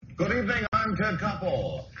Good evening, I'm Ted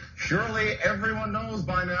Koppel. Surely everyone knows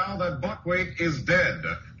by now that Buckwheat is dead.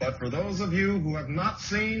 But for those of you who have not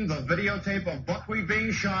seen the videotape of Buckwheat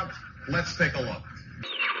being shot, let's take a look.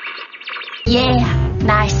 Yeah,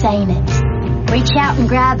 nice, ain't it? Reach out and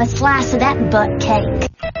grab a slice of that butt cake.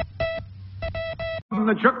 From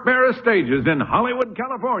the Chuck Barris stages in Hollywood,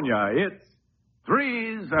 California, it's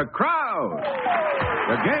Three's a Crowd.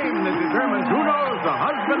 The game that determines who knows the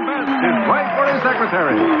husband best is right for his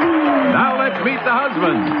secretary. Now let's meet the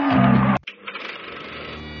husband.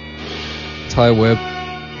 Ty Webb,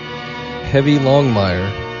 Heavy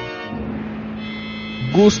Longmire,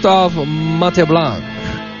 Gustav Mateblanc.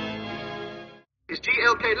 Is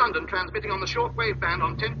GLK London transmitting on the shortwave band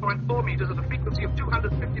on 10.4 meters at a frequency of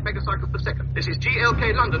 250 megacycles per second. This is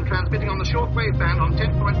GLK London transmitting on the shortwave band on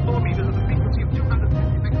 10.4 meters at a frequency of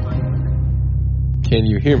 250 megacycles per second. Can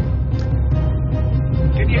you hear me?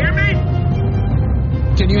 Can you hear me?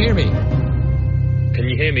 Can you hear me? Can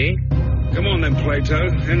you hear me? Come on then, Plato.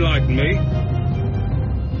 Enlighten me.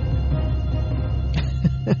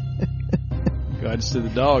 I just see the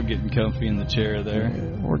dog getting comfy in the chair there.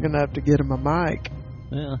 Yeah, we're going to have to get him a mic.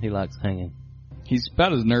 Well, he likes hanging. He's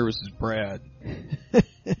about as nervous as Brad.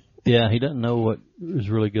 Yeah, he doesn't know what is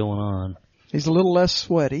really going on. He's a little less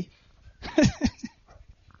sweaty.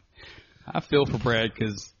 I feel for Brad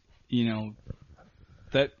because, you know,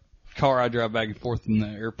 that car I drive back and forth from the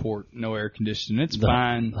airport, no air conditioning. It's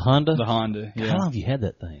fine. The Honda? The Honda, yeah. How long have you had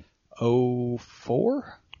that thing?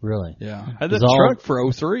 04? Really? Yeah. I had that truck for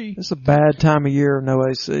 03. It's a bad time of year, no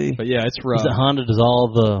AC. But yeah, it's rough. Is it Honda does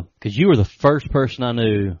all the... Because you were the first person I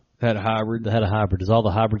knew that had a hybrid. Does all the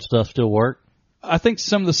hybrid stuff still work? I think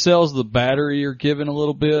some of the cells of the battery are given a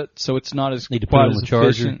little bit, so it's not as Need to put it on the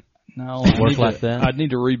charger? No. Work like that? I'd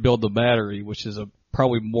need to rebuild the battery, which is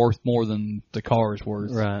probably worth more than the car is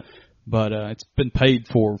worth. Right. But it's been paid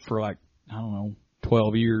for like, I don't know,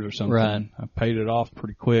 12 years or something. Right. I paid it off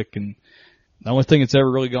pretty quick, and the only thing that's ever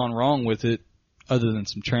really gone wrong with it, other than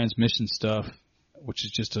some transmission stuff, which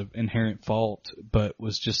is just an inherent fault, but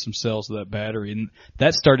was just some cells of that battery. And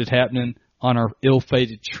that started happening on our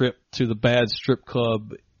ill-fated trip to the bad strip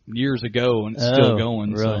club years ago, and it's still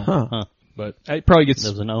going. Really? So. But it probably gets...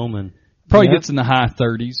 There was an omen. Probably gets in the high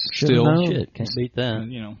 30s still. Shit, can't beat that.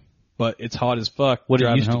 You know, but it's hot as fuck. What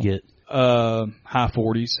did it used home. to get? High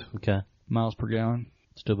 40s. Okay. Miles per gallon.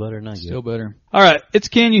 Still better than I get. Still better. All right, it's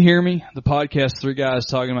Can You Hear Me? The podcast, three guys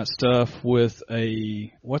talking about stuff with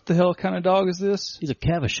a... What the hell kind of dog is this? He's a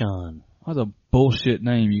Cavachon. What a bullshit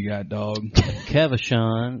name you got, dog.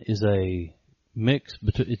 Cavachon is a mix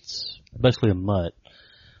between... It's basically a mutt.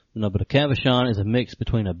 No, but a Cavachon is a mix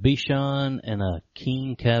between a Bichon and a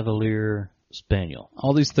Keen Cavalier Spaniel.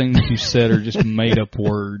 All these things you said are just made-up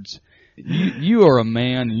words. You are a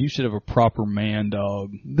man, and you should have a proper man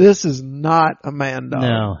dog. This is not a man dog.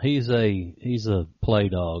 No, he's a play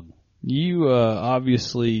dog. You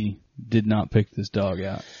obviously did not pick this dog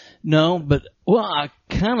out. No, but, well, I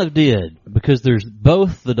kind of did, because there's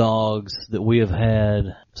both the dogs that we have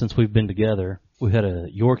had since we've been together. We had a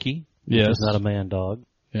Yorkie, which is not a man dog.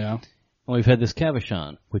 Yeah. And we've had this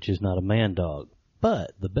Cavachon, which is not a man dog.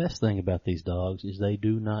 But the best thing about these dogs is they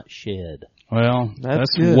do not shed. Well,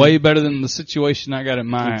 that's way better than the situation I got at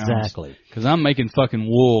my house. Exactly. Because I'm making fucking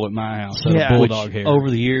wool at my house out of bulldog hair. Over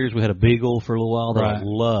the years, we had a beagle for a little while that Right. I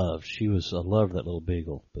loved. I loved that little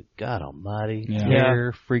beagle. But God almighty,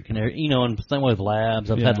 hair, freaking hair. You know, and the same way with labs.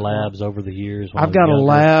 I've had labs over the years. I've got a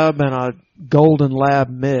lab and a golden lab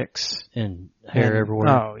mix. And hair everywhere.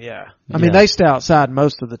 Oh, yeah. I mean, they stay outside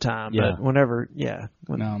most of the time, but whenever, No,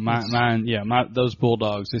 mine, those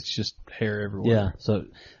bulldogs, it's just hair everywhere. Yeah, so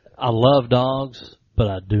I love dogs, but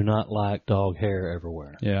I do not like dog hair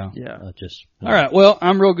everywhere. Yeah. All right, well,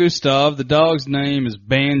 I'm Real Gustav. The dog's name is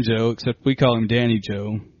Banjo, except we call him Danny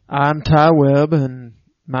Joe. I'm Ty Webb, and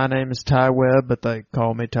my name is Ty Webb, but they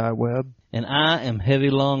call me Ty Webb. And I am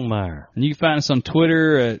Heavy Longmire. And you can find us on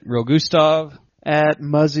Twitter at Real Gustav. At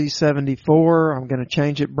Muzzy74. I'm going to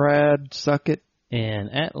change it, Brad. Suck it.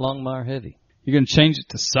 And at Longmire Heavy. You're going to change it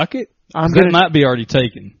to Suck It? It might be already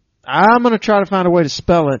taken. I'm going to try to find a way to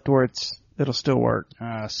spell it where it'll still work.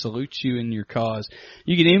 Salute you in your cause.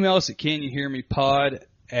 You can email us at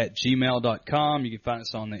canyouhearmepod@gmail.com. You can find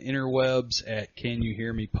us on the interwebs at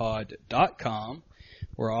canyouhearmepod.com,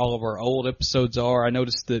 where all of our old episodes are. I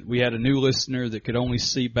noticed that we had a new listener that could only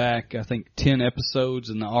see back, I think, 10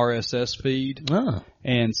 episodes in the RSS feed. Oh.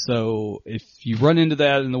 And so if you run into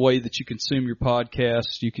that in the way that you consume your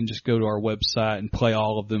podcasts, you can just go to our website and play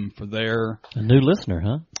all of them for there. A new listener,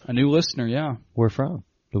 huh? A new listener, yeah. Where from?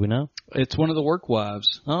 Do we know? It's one of the work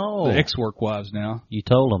wives. Oh. The ex-work wives now. You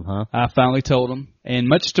told them, huh? I finally told them. And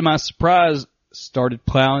much to my surprise, started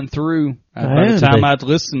plowing through. By Man. the time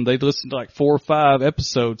they'd listened to like 4 or 5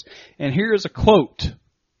 episodes. And here is a quote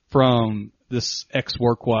from this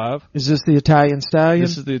ex-work wife. Is this the Italian Stallion?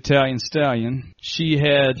 This is the Italian Stallion. She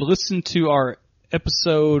had listened to our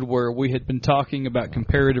episode where we had been talking about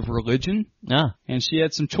comparative religion. And she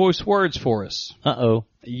had some choice words for us. Uh-oh.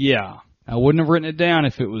 Yeah. I wouldn't have written it down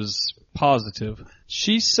if it was positive.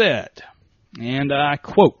 She said, and I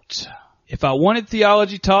quote, "If I wanted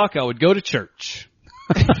theology talk, I would go to church."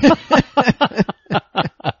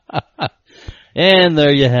 And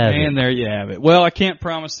there you have it. And there you have it. Well, I can't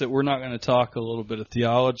promise that we're not going to talk a little bit of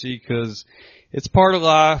theology because it's part of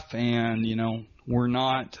life, and, you know, we're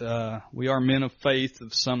not, we are men of faith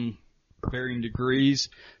of some varying degrees,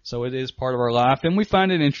 so it is part of our life, and we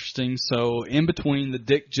find it interesting. So in between the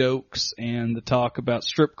dick jokes and the talk about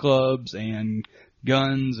strip clubs and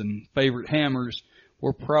guns and favorite hammers,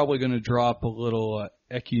 we're probably going to drop a little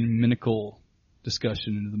ecumenical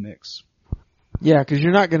discussion into the mix. Yeah, because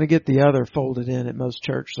you're not going to get the other folded in at most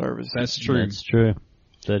church services. That's true. That's true.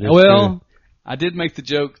 That is well, true. I did make the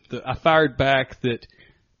joke that I fired back that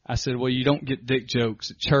I said, well, you don't get dick jokes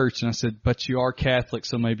at church. And I said, but you are Catholic,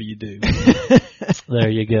 so maybe you do. There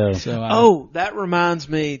you go. So that reminds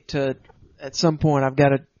me at some point I've got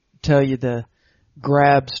to tell you the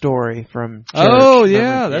grab story from church. Oh,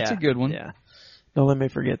 yeah, that's a good one. Yeah. Don't let me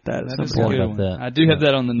forget that. That is a good one. I do have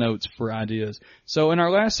that on the notes for ideas. So in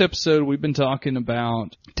our last episode, we've been talking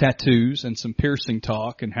about tattoos and some piercing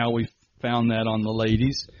talk and how we found that on the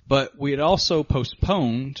ladies. But we had also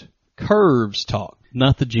postponed curves talk.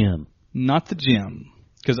 Not the gym. Not the gym.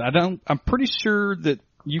 Because I'm pretty sure that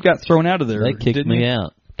you got thrown out of there. They kicked me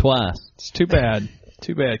out twice. It's too bad.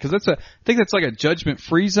 Too bad. Because I think that's like a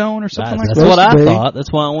judgment-free zone or something like that. That's what I thought.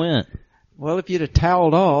 That's why I went. Well, if you'd have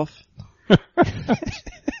toweled off.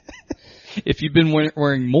 If you've been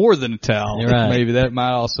wearing more than a towel, right, maybe that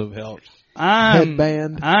might also have helped.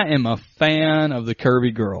 Headband. I am a fan of the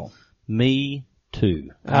curvy girl. Me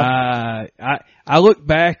too. I look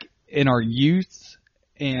back in our youth,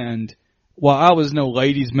 and while I was no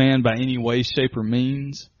ladies' man by any way, shape, or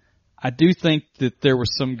means, I do think that there were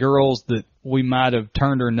some girls that we might have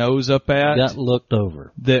turned our nose up at. Got looked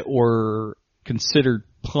over. That were considered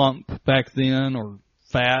plump back then or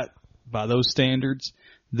fat by those standards.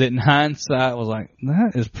 That in hindsight was like,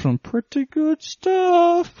 that is some pretty good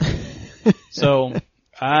stuff. So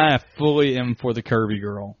I fully am for the curvy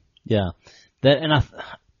girl. Yeah. And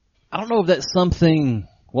I don't know if that's something,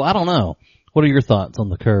 well, I don't know. What are your thoughts on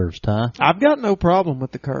the curves, Ty? I've got no problem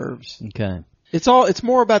with the curves. Okay. It's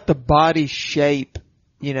more about the body shape,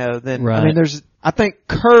 than, right. I mean, I think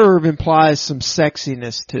curve implies some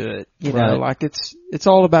sexiness to it, right. like it's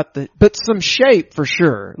all about but some shape for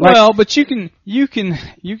sure. Like, well, but you can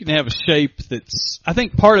have a shape that's, I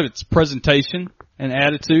think part of it's presentation and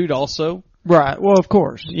attitude also. Right. Well, of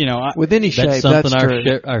course. With any shape, that's something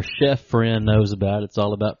true. our chef friend knows about. It's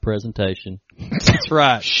all about presentation. That's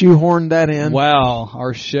right. Shoehorned that in. Wow.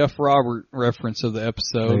 Our Chef Robert reference of the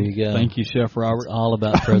episode. There you go. Thank you, Chef Robert. It's all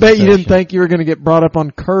about presentation. I bet you didn't think you were going to get brought up on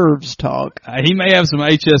curves talk. He may have some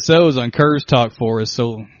HSOs on curves talk for us,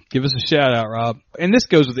 so give us a shout out, Rob. And this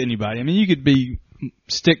goes with anybody. I mean, you could be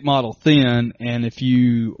stick model thin, and if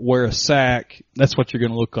you wear a sack, that's what you're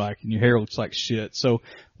going to look like, and your hair looks like shit. So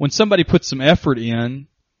when somebody puts some effort in,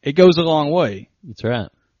 it goes a long way. That's right.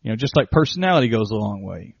 Just like personality goes a long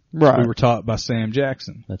way. Right. We were taught by Sam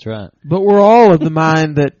Jackson. That's right. But we're all of the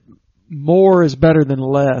mind that more is better than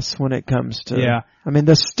less when it comes to. Yeah. I mean,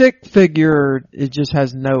 the stick figure, it just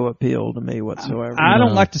has no appeal to me whatsoever. I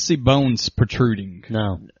don't like to see bones protruding.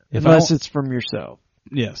 No. Unless it's from yourself.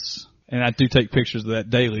 Yes. And I do take pictures of that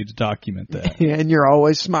daily to document that. Yeah, and you're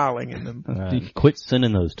always smiling in them. Right. Quit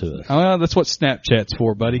sending those to us. Oh, well, that's what Snapchat's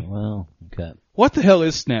for, buddy. Well, okay. What the hell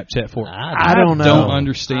is Snapchat for? I don't know. Don't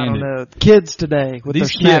understand I don't it. know. Kids today with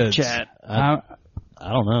These their kids, Snapchat. I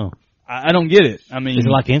don't know. I don't get it. I mean, is it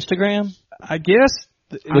like Instagram? I guess.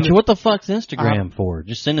 What the fuck's Instagram for?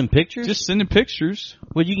 Just sending pictures? Just sending pictures.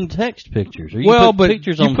 Well, you can text pictures, or you can put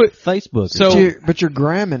pictures on Facebook. But you're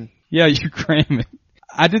gramming. Yeah, you're gramming.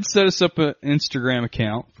 I did set us up an Instagram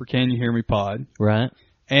account for Can You Hear Me Pod. Right.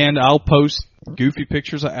 And I'll post goofy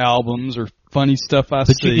pictures of albums or funny stuff I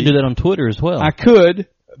see. But you can do that on Twitter as well. I could,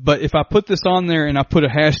 but if I put this on there and I put a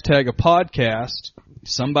hashtag of podcast,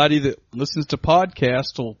 somebody that listens to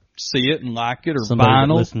podcasts will see it and like it, or somebody vinyl.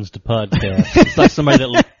 That listens to podcasts. It's like somebody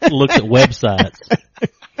that looks at websites.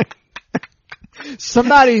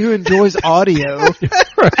 Somebody who enjoys audio.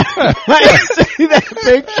 I see that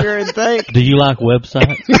picture and think, Do you like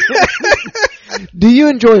websites? do you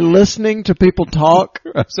enjoy listening to people talk?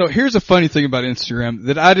 So here's a funny thing about Instagram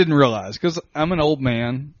that I didn't realize, because I'm an old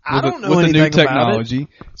man I don't know with the new anything about technology.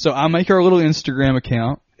 So I make our little Instagram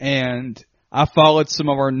account, and I followed some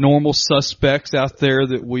of our normal suspects out there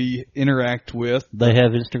that we interact with. They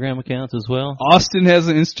have Instagram accounts as well? Austin has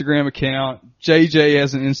an Instagram account. JJ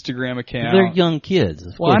has an Instagram account. They're young kids.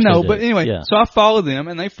 Of Well, I course know, they do. but anyway, Yeah. so I follow them,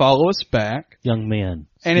 and they follow us back. Young men.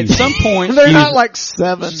 And at some point, They're not like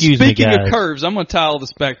 7. Excuse me, speaking guys. of curves, I'm going to tie all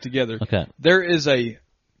this back together. Okay. There is a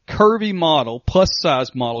curvy model, plus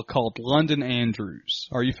size model called London Andrews.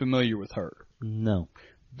 Are you familiar with her? No.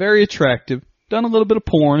 Very attractive. Done a little bit of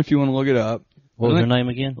porn if you want to look it up. What was her name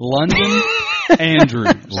again? London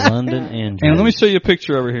Andrews. London Andrews. And let me show you a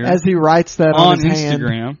picture over here. As he writes that on his hand.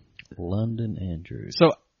 Instagram. London Andrews.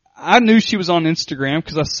 So I knew she was on Instagram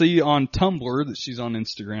because I see on Tumblr that she's on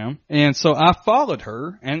Instagram. And so I followed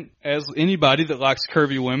her. And as anybody that likes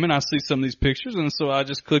curvy women, I see some of these pictures. And so I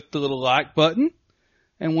just clicked the little like button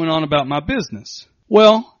and went on about my business.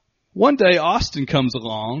 Well, one day Austin comes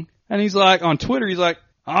along and he's like, on Twitter, he's like,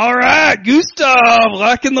 all right, Gustav,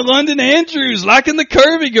 liking the London Andrews, liking the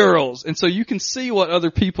curvy girls. And so you can see what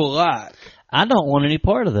other people like. I don't want any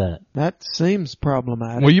part of that. That seems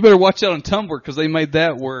problematic. Well, you better watch out on Tumblr because they made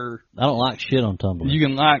that where I don't like shit on Tumblr.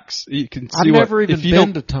 you can see I've never what, even if you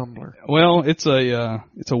been don't, to Tumblr. Well, it's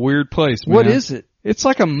a weird place, man. What is it? It's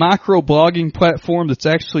like a micro blogging platform that's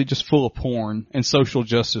actually just full of porn and social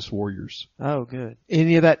justice warriors. Oh, good.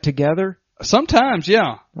 Any of that together? Sometimes,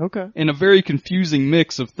 yeah. Okay. In a very confusing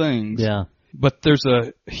mix of things. Yeah. But there's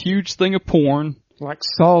a huge thing of porn. Like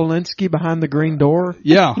Saul Alinsky behind the green door?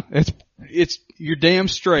 Yeah. It's you're damn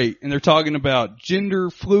straight. And they're talking about gender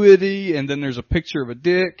fluidity, and then there's a picture of a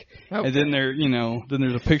dick, Okay. and then then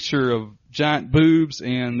there's a picture of giant boobs,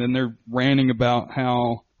 and then they're ranting about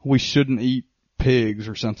how we shouldn't eat pigs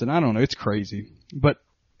or something. I don't know. It's crazy. But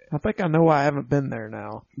I think I know why I haven't been there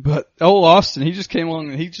now. But Austin, he just came along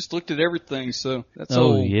and he just looked at everything. So that's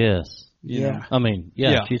yes. You know. I mean,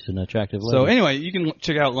 yeah, she's an attractive lady. So anyway, you can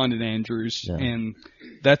check out London Andrews, and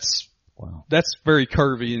that's very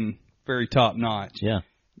curvy and very top notch. Yeah.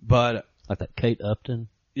 But like that Kate Upton.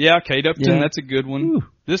 Yeah, Kate Upton, that's a good one.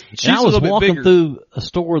 Ooh. She's I was a little bit walking bigger. through a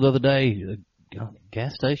store the other day, a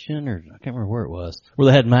gas station, or I can't remember where it was, where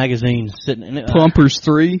they had magazines sitting in it. Plumpers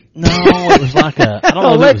 3? No, it was like I don't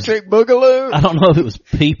know Electric Boogaloo. I don't know if it was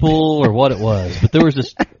people or what it was, but there was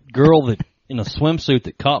this girl that in a swimsuit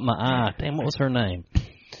that caught my eye. Damn, what was her name?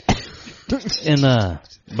 And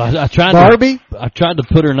I tried Barbie? I tried to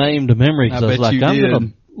put her name to memory because I was bet like, you I'm did.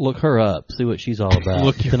 gonna look her up, see what she's all about.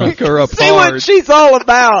 Look her up See hard. what she's all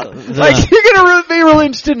about. Like, you're gonna be real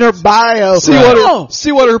interested in her bio.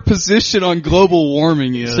 See what her position on global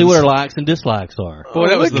warming is. See what her likes and dislikes are. Boy,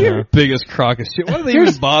 that was the biggest crock of shit. Why do they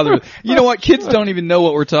even bother? You know what? Kids don't even know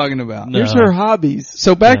what we're talking about. No. Here's her hobbies.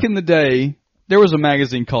 So back in the day, there was a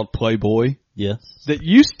magazine called Playboy Yes. that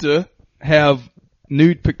used to have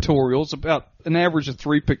nude pictorials, about an average of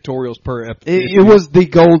 3 pictorials per episode. It was the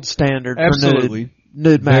gold standard Absolutely. for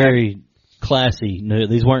nude mag. Very classy. No,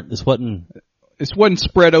 this wasn't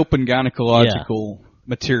spread open gynecological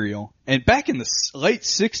material. And back in the late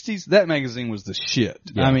 60s, that magazine was the shit.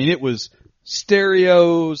 Yeah. I mean, it was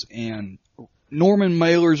stereos and Norman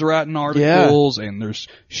Mailer's writing articles, and there's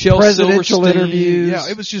Shel Presidential Silverstein. interviews. Yeah,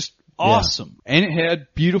 it was just awesome. And it had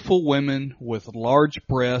beautiful women with large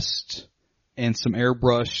breasts and some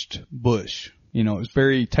airbrushed bush. You know, it was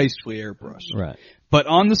very tastefully airbrushed. right. But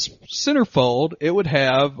on the centerfold, it would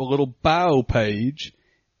have a little bio page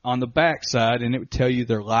on the backside, and it would tell you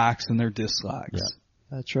their likes and their dislikes. Yeah.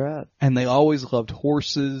 That's right. And they always loved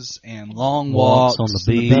horses and long Walks walks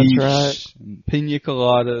on the and beach. That's right. and pina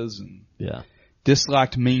coladas, and Yeah.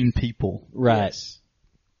 disliked mean people. Right.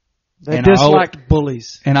 They And I disliked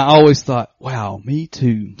bullies. And I always thought, wow, me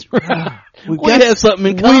too. We have something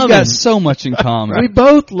in common. We've got so much in common. We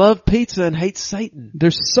both love pizza and hate Satan.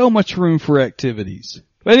 There's so much room for activities.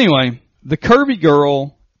 But anyway, the curvy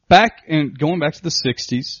girl, going back to the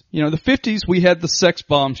 60s, you know, the 50s, we had the sex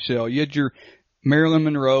bombshell. You had your Marilyn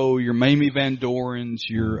Monroe, your Mamie Van Dorens,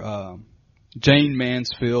 your Jane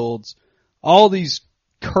Mansfields, all these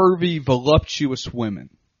curvy, voluptuous women.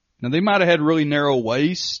 Now, they might have had really narrow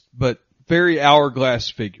waists, but very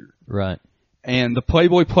hourglass figure. Right. And the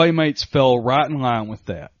Playboy Playmates fell right in line with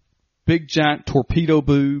that. Big, giant torpedo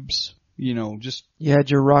boobs, you know, just... You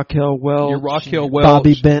had your Raquel Welch.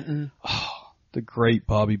 Bobby Benton. Oh, the great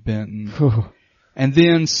Bobby Benton. And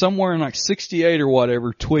then somewhere in like 68 or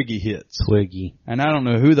whatever, Twiggy hits. Twiggy. And I don't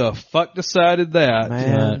know who the fuck decided that.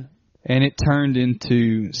 Man. and it turned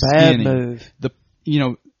into Bad skinny. move.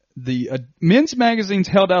 The men's magazines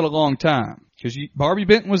held out a long time because Barbie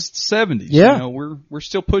Benton was 70s. Yeah. We're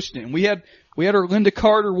still pushing it, and we had our Linda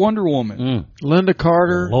Carter Wonder Woman. Linda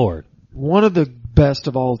Carter, Lord, one of the best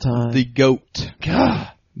of all time. The GOAT. God.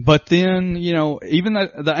 But then, even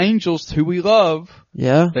the Angels, who we love,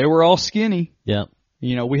 Yeah. they were all skinny. yeah.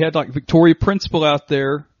 We had like Victoria Principal out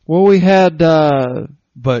there, Well, we had,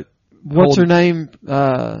 but what's her name?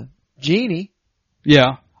 Jeannie.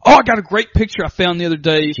 yeah. Oh, I got a great picture I found the other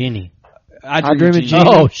day. Jenny. I Dream of Jeannie. Jeannie.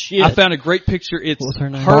 Oh shit! I found a great picture. It's What's her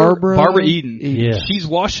name? Barbara Eden. Yeah. She's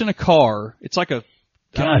washing a car. It's like a,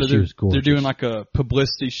 God, she was gorgeous. they're doing like a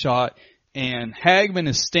publicity shot, and Hagman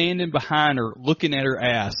is standing behind her looking at her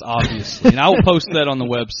ass, obviously. And I will post that on the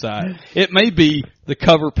website. It may be the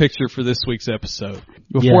cover picture for this week's episode.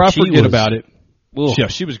 Before I forget about it, yeah,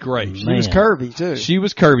 she was great. She was curvy too. She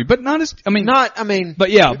was curvy, but not as, but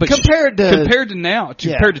compared to now,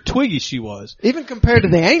 compared to Twiggy, she was. even compared to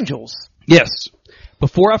the Angels. Yes.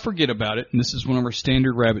 Before I forget about it, and this is one of our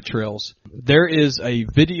standard rabbit trails, there is a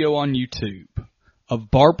video on YouTube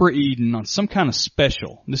of Barbara Eden on some kind of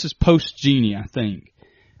special. This is post Genie, I think,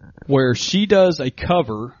 where she does a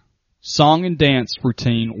cover song and dance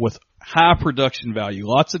routine with high production value.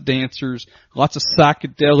 Lots of dancers, lots of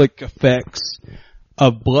psychedelic effects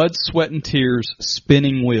of Blood, Sweat, and Tears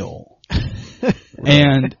Spinning Wheel.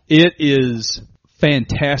 And it is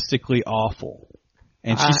fantastically awful.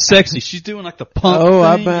 And she's sexy. She's doing like the pump thing,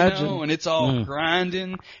 I imagine. and it's all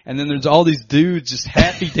grinding. And then there's all these dudes just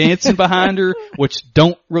happy dancing behind her, which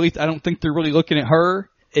I don't think they're really looking at her.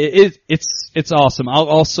 It's awesome. I'll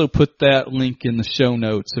also put that link in the show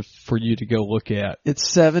notes for you to go look at.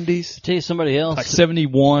 It's 70s. Tell you somebody else, Like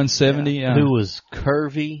 71, 70. who was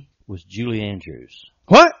curvy was Julie Andrews.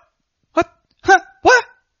 What? What? Huh? What?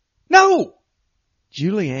 No!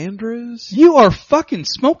 Julie Andrews? You are fucking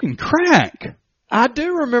smoking crack. I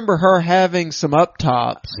do remember her having some up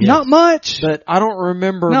tops, Not much. but I don't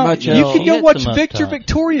remember No, much you else. can go had watch some up Victor tops.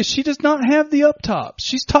 Victoria. She does not have the up tops.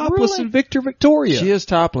 She's topless Really? in Victor Victoria. She is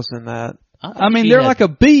topless in that. I mean, they're like a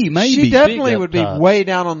B, maybe. She definitely up would be tops. way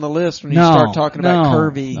down on the list when you No, start talking about no,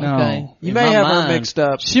 curvy. no. Okay. You In may my have her mind, mixed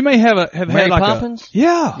up. She may have had Mary like Poppins?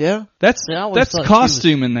 Yeah. That's See, I always that's thought she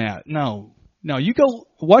costume in that. No, you go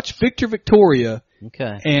watch Victor Victoria,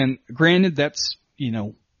 Okay. and granted that's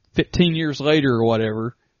 15 years later or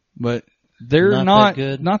whatever, but they're Not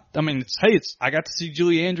that good? I mean, I got to see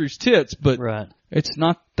Julie Andrews' tits, but Right. it's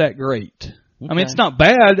not that great. I mean, Okay. it's not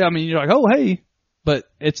bad. I mean, you're like, oh hey, but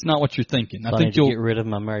it's not what you're thinking. So I I think need to you'll. get rid of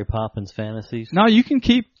my Mary Poppins fantasies. No, you can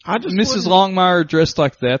keep I just Mrs. wouldn't- Longmire dressed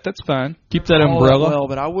like that. That's fine. Keep that all umbrella. well,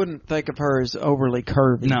 but I wouldn't think of her as overly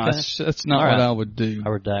curvy. No, Okay. that's not All what right. I would do. I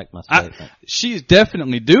redact my statement. She's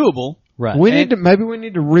definitely doable. Right. Maybe we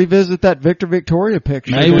need to revisit that Victor Victoria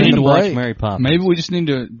picture. Maybe we during need the to watch break. Mary Poppins. Maybe we just need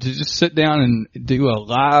to just sit down and do a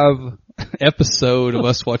live episode of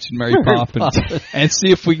us watching Mary Poppins and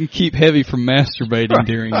see if we can keep Heavy from masturbating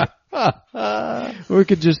during it.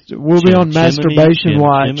 We'll be on masturbation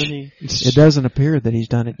watch. Jiminy. It doesn't appear that he's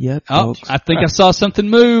done it yet, Oh, folks. I think I saw something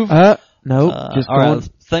move. Nope. Just all going. right,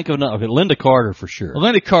 think of another. Okay, Linda Carter for sure.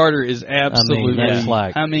 Linda Carter is absolutely. that's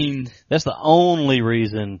like- I mean, That's the only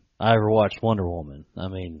reason I ever watched Wonder Woman. I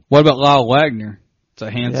mean, what about Lyle Wagner? It's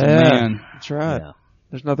a handsome Yeah. man, That's right. yeah.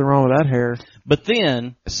 There's nothing wrong with that hair. But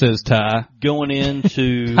then says Ty. going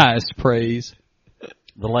into Highest praise.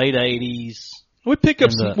 the late '80s, We pick up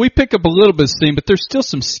And we pick up a little bit of steam, but there's still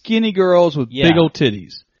some skinny girls with Yeah. big old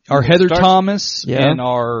titties. Our Heather Start- Thomas Yeah. and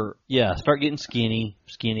our start getting skinny.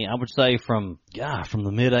 I would say from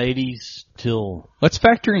the mid '80s till let's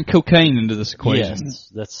factor in cocaine into this equation.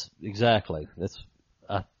 yes, that's exactly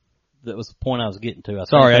that was the point I was getting to.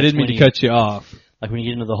 Sorry, I think didn't mean that's to when cut you off. Like when you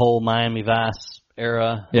get into the whole Miami Vice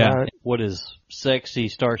era, Yeah. Right. what is sexy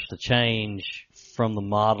starts to change from the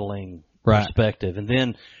modeling Right. perspective. And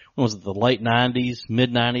then, when was it, the late 90s,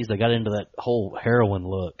 mid 90s, they got into that whole heroin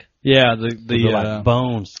look. Yeah, They're like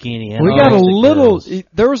bone skinny. We got a anorexic little. girls.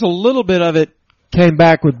 There was a little bit of it came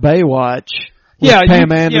back with Baywatch. With Yeah, Pam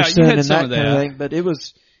you Anderson had and some that of kind of that. thing. But it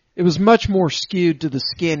was much more skewed to the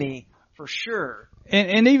skinny for sure.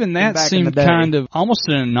 And even that back in the seemed day. kind of almost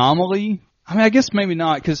an anomaly. I mean, I guess maybe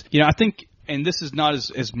not, because, I think, and this is not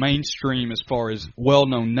as mainstream as far as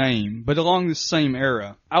well-known name, but along this same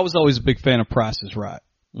era, I was always a big fan of Price is Right.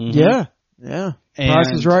 Mhm. Yeah. And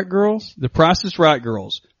Price is Right, girls. The Price is Right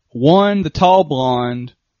girls. One, the tall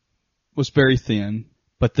blonde was very thin,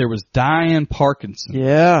 but there was Diane Parkinson.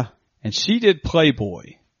 Yeah, And she did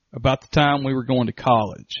Playboy about the time we were going to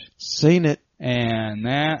college. seen it. And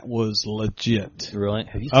that was legit. Really?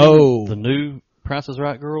 Have you seen Oh. the new Price is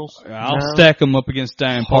Right girls? I'll stack them up against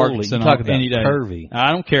Diane Parkinson on any day. Curvy.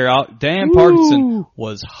 I don't care. Diane Parkinson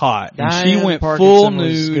was hot. And she went full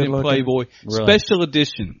nude in Playboy. Really? Special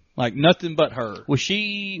edition. Like nothing but her. Was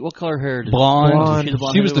she, what color hair? Blonde.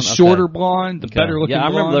 She was the shorter blonde, the better looking blonde. Yeah, I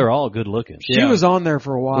remember they were all good looking. She was on there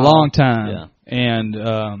for a while. A long time. Yeah. And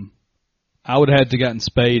I would have had to gotten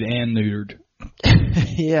spayed and neutered.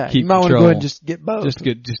 Yeah, you might want to go ahead and just get both.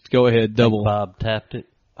 Just go ahead, double. Bob tapped it.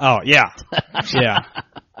 Oh, yeah. Yeah.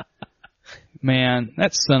 Man,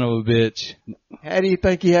 that son of a bitch. How do you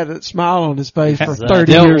think he had a smile on his face for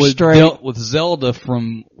 30 years straight? Dealt with Zelda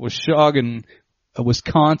from Washogton,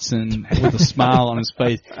 Wisconsin, with a smile on his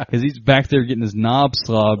face because he's back there getting his knob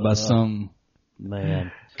slobbed by some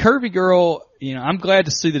man. Curvy girl. I'm glad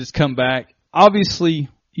to see that it's come back. Obviously,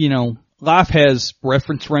 life has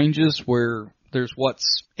reference ranges where there's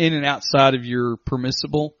what's in and outside of your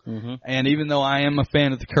permissible. Mm-hmm. And even though I am a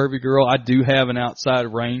fan of the Curvy girl, I do have an outside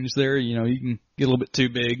range there. You can get a little bit too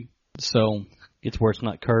big. So it's where it's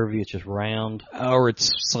not curvy, it's just round. Or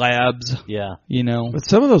it's slabs. Yeah. But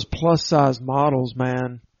some of those plus size models,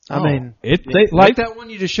 man. I mean, that one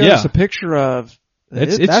you just showed us a picture of.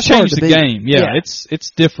 It's changed the game. Yeah.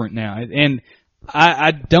 It's different now. And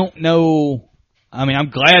I don't know. I mean, I'm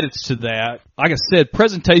glad it's to that. Like I said,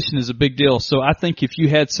 presentation is a big deal. So I think if you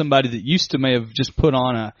had somebody that used to may have just put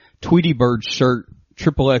on a Tweety Bird shirt,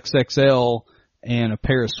 XXL, and a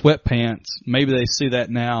pair of sweatpants, maybe they see that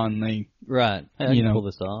now and they, right. I can pull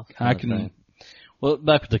this off. I can. Well,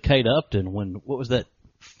 back to Kate Upton, what was that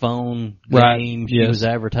phone game she was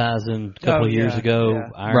advertising a couple of years ago? Yeah.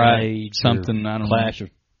 Iron Age, something, I don't know. Clash of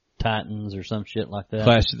Titans or some shit like that.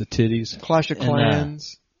 Clash of the Titties. Clash of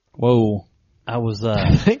Clans. Whoa. I was,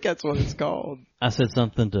 I think that's what it's called. I said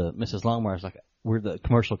something to Mrs. Longmire. It's like, where the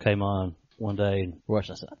commercial came on one day and I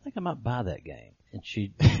said, I think I might buy that game. And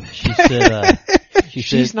she said,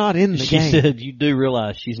 she's not in the game. She said, you do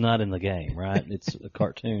realize she's not in the game, right? It's a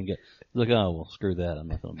cartoon. Look, oh, well, screw that. I'm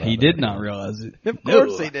not going to buy it. He did not realize it. Of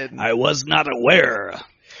course he didn't. I was not aware.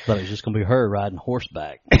 Thought it was just going to be her riding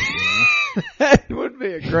horseback. That would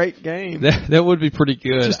be a great game. That would be pretty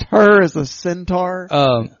good. Just her as a centaur.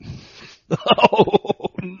 Oh,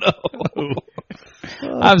 no.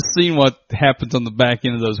 I've seen what happens on the back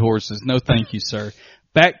end of those horses. No, thank you, sir.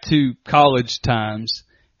 Back to college times.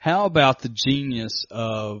 How about the genius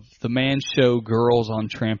of the Man Show Girls on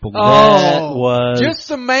Trampoline? That was just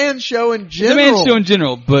the Man Show in general. The Man Show in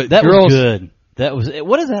general, but that was good.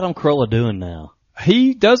 What is Adam Carolla doing now?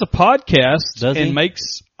 He does a podcast and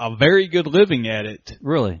makes a very good living at it.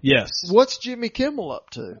 Really? Yes. What's Jimmy Kimmel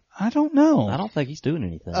up to? I don't know. I don't think he's doing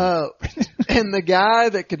anything. And the guy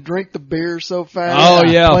that could drink the beer so fast.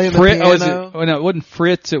 Oh yeah, Fritz. No, it wasn't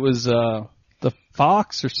Fritz. It was the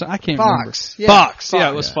Fox or something. I can't remember. Yeah. Fox. Yeah,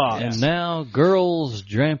 it was Fox. And now girls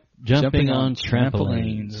jumping on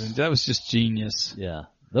trampolines. That was just genius. Yeah,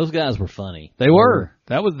 those guys were funny. They were.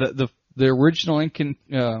 That was the original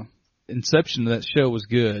inception of that show was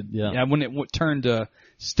good. Yeah. When it turned to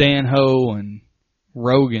Stan-Ho and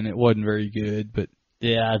Rogan, it wasn't very good, but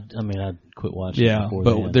yeah, I quit watching. Yeah,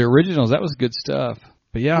 but the originals, that was good stuff.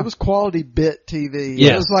 But yeah, it was quality bit TV.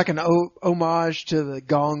 Yeah. It was like an homage to the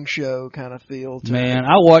Gong Show kind of feel. Man,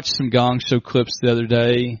 I watched some Gong Show clips the other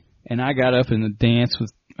day, and I got up in the dance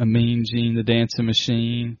with Mean Gene, the dancing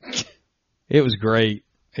machine. It was great.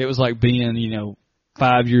 It was like being,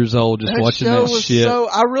 5 years old just watching that shit.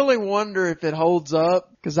 I really wonder if it holds up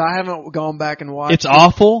because I haven't gone back and watched it. It's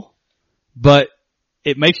awful, but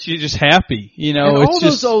it makes you just happy, And all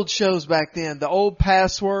those old shows back then, the old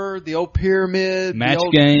Password, the old Pyramid, Match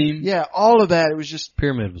Game. Yeah, all of that. It was just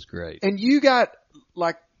Pyramid was great. And you got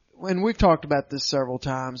and we've talked about this several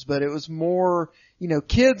times, but it was more,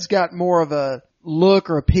 kids got more of a look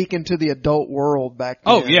or a peek into the adult world back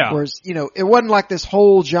then. Oh yeah. Whereas, it wasn't like this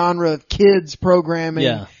whole genre of kids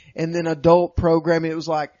programming and then adult programming. It was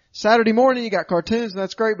like Saturday morning you got cartoons and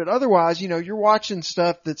that's great, but otherwise, you're watching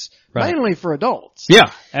stuff that's mainly for adults.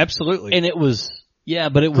 Yeah, absolutely. And it was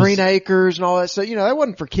Green Acres and all that stuff. That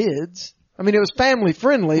wasn't for kids. I mean, it was family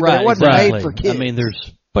friendly, but it wasn't made for kids. I mean,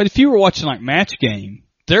 but if you were watching like Match Game,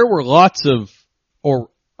 there were lots of, or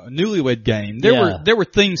a Newlywed Game, there were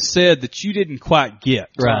things said that you didn't quite get.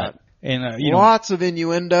 Right. And, lots of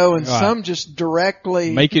innuendo and some just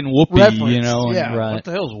directly making whoopee, reference. What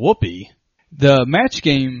the hell's whoopee? The Match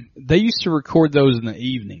Game, they used to record those in the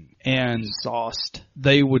evening and sauced.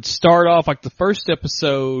 They would start off like the first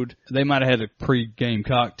episode, they might have had a pre-game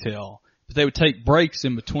cocktail, but they would take breaks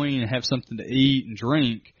in between and have something to eat and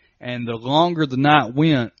drink. And the longer the night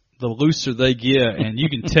went, the looser they get, and you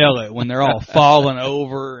can tell it when they're all falling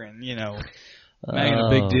over and, making a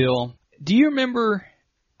big deal. do you remember?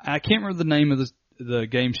 I can't remember the name of the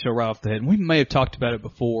game show right off the head. And we may have talked about it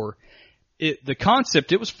before. The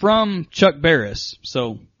concept, it was from Chuck Barris,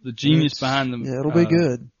 so the genius behind the it'll be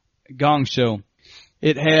good. Gong Show.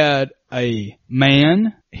 It had a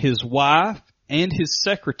man, his wife, and his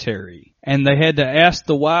secretary, and they had to ask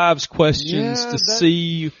the wives questions to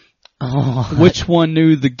see which one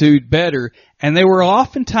knew the dude better, and they were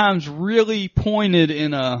oftentimes really pointed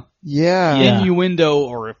in a innuendo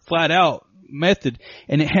or a flat out method,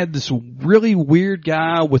 and it had this really weird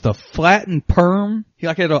guy with a flattened perm. He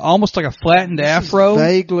had almost like a flattened afro.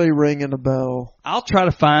 Vaguely ringing a bell. I'll try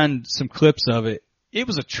to find some clips of it. It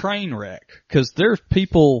was a train wreck because there's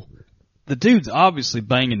people. The dude's obviously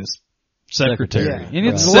banging his secretary, and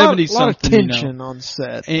it's 70 something. A lot of tension on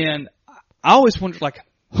set, and I always wondered, like,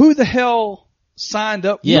 who the hell signed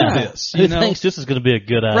up for this? Who thinks this is going to be a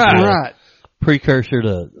good idea? Right. Precursor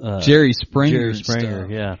to Jerry Springer.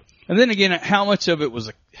 Yeah. And then again, how much of it was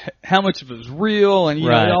real, and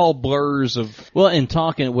know, it all blurs of. Well, in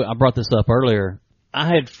talking, I brought this up earlier.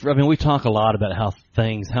 We talk a lot about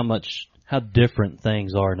how different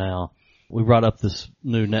things are now. We brought up this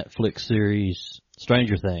new Netflix series,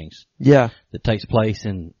 Stranger Things. Yeah. That takes place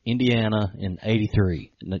in Indiana in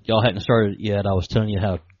 '83. And y'all hadn't started it yet. I was telling you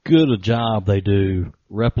how good a job they do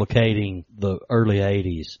replicating the early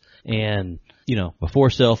 '80s. And, before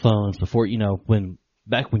cell phones,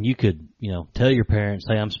 back when you could, tell your parents,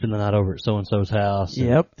 hey, I'm spending the night over at so-and-so's house.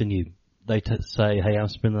 Yep. Then they say, hey, I'm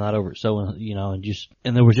spending the night over at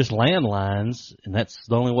and there were just landlines, and that's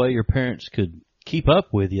the only way your parents could keep up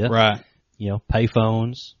with you. Right. Pay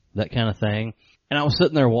phones, that kind of thing. And I was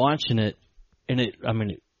sitting there watching it, and it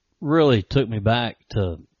really took me back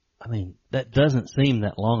to, that doesn't seem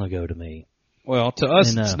that long ago to me. Well, to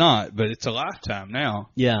us it's not, but it's a lifetime now.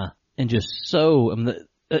 Yeah. And just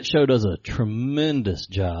that show does a tremendous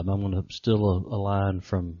job. I'm going to steal a line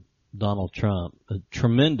from Donald Trump. A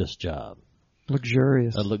tremendous job.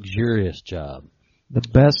 Luxurious. A luxurious job. The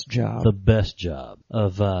best job. The best job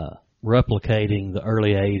of replicating the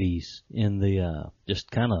early '80s in the just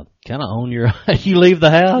kind of own your. You leave the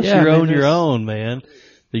house, you're on your own, man.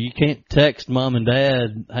 So you can't text mom and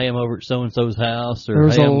dad, hey, I'm over at so and so's house, or there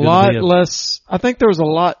was hey, a lot less. I think there was a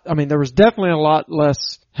lot. There was definitely a lot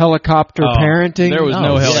less helicopter parenting. There was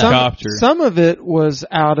no helicopter. Some of it was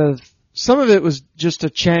some of it was just a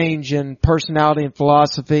change in personality and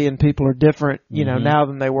philosophy, and people are different, now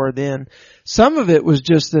than they were then. Some of it was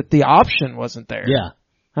just that the option wasn't there. Yeah.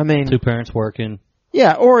 Two parents working.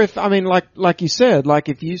 Yeah, or if, like you said, like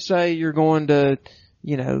if you say you're going to,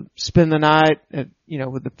 spend the night at,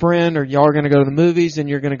 with a friend, or y'all are going to go to the movies, and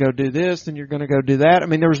you're going to go do this, and you're going to go do that.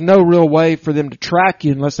 There was no real way for them to track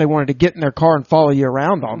you unless they wanted to get in their car and follow you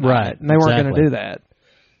around all night. Right. And they weren't going to do that.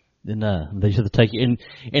 Then, they just have to take you in.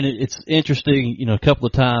 And it's interesting, a couple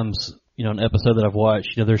of times, an episode that I've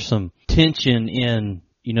watched, there's some tension in,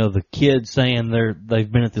 the kids saying they've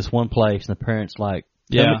been at this one place, and the parents like,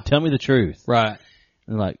 tell me the truth. Right.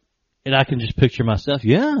 And I can just picture myself.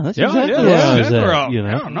 Yeah, that's exactly what I was at.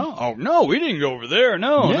 No. Oh no, we didn't go over there.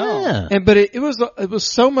 No. But it was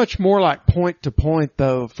so much more like point to point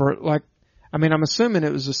though. For I'm assuming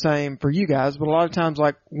it was the same for you guys, but a lot of times,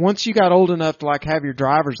 like once you got old enough to have your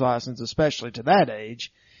driver's license, especially to that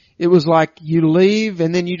age, it was like you leave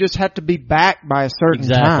and then you just had to be back by a certain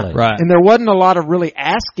time. Right. And there wasn't a lot of really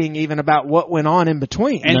asking even about what went on in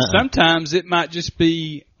between. And sometimes it might just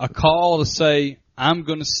be a call to say, I'm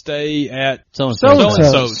going to stay at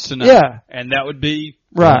so-and-so's tonight. Yeah. And that would be,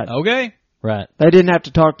 right. Okay. Right. They didn't have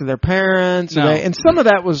to talk to their parents. No. And some of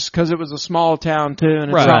that was because it was a small town too,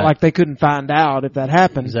 and it's not like they couldn't find out if that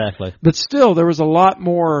happened. Exactly. But still, there was a lot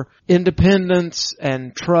more independence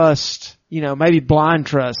and trust, maybe blind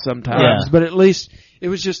trust sometimes, but at least it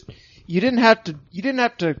was just, you didn't have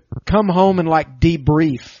to come home and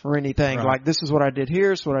debrief or anything. Right. Like, this is what I did here,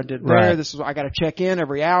 this is what I did there, right. This is what I got to check in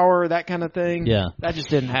every hour, that kind of thing. Yeah. That just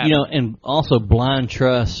didn't happen. And also blind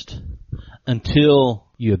trust until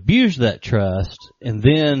you abuse that trust, and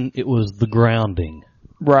then it was the grounding.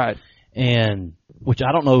 Right. And which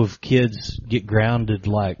I don't know if kids get grounded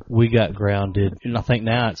like we got grounded. And I think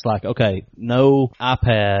now it's like, okay, no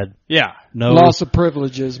iPad. Yeah. No loss of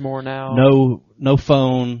privileges more now. No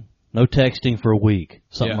phone. No texting for a week,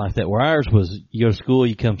 something like that. Where ours was, you go to school,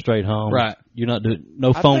 you come straight home. Right. You're not doing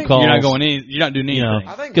no phone calls. You're not doing anything.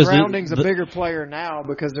 I think grounding's a bigger player now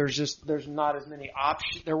because there's not as many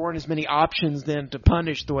options. There weren't as many options then to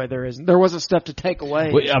punish the way there is. There wasn't stuff to take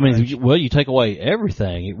away. Well, you take away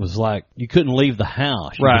everything. It was like you couldn't leave the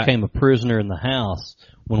house. You became a prisoner in the house.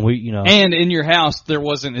 When and in your house there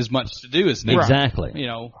wasn't as much to do as now. Exactly.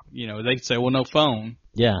 They'd say, well, no phone.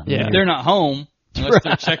 Yeah. They're not home unless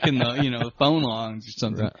they're checking the phone lines or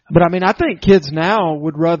something. Right. But I mean, I think kids now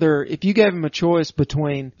would rather, if you gave them a choice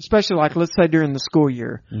between, especially like let's say during the school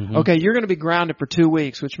year, okay, you're going to be grounded for 2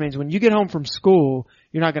 weeks, which means when you get home from school,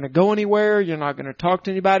 you're not going to go anywhere, you're not going to talk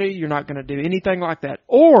to anybody, you're not going to do anything like that.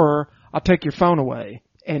 Or I'll take your phone away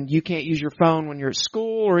and you can't use your phone when you're at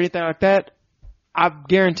school or anything like that. I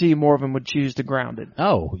guarantee you more of them would choose the grounded.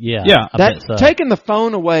 Oh, yeah. Yeah. Taking the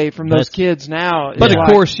phone away from those kids now is But of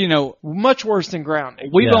course, much worse than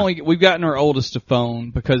grounding. We've gotten our oldest a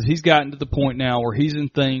phone because he's gotten to the point now where he's in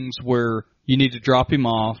things where you need to drop him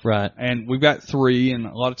off. Right. And we've got 3, and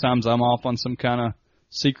a lot of times I'm off on some kind of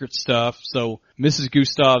secret stuff. So Mrs.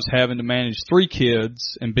 Gustav's having to manage 3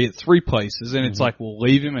 kids and be at 3 places, and it's like we'll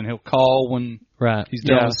leave him and he'll call when he's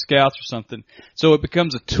done with scouts or something. So it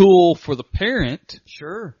becomes a tool for the parent.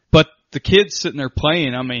 Sure. But the kid's sitting there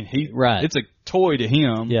playing. I mean, it's a toy to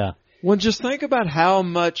him. Yeah. Well, just think about how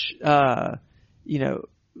much, how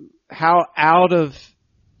out of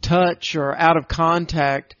touch or out of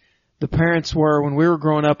contact the parents were when we were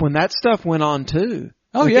growing up when that stuff went on too.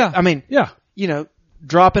 Oh, yeah. I mean,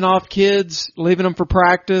 dropping off kids, leaving them for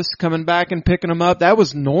practice, coming back and picking them up. That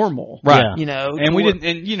was normal. Right. And we didn't,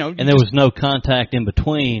 and there was no contact in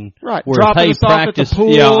between. Right. Where, dropping hey, us practice, off at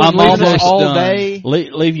the pool, I'm almost all done. day.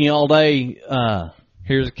 Leaving you all day,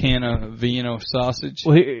 here's a can of Vienna sausage.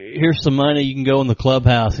 well, here's some money. You can go in the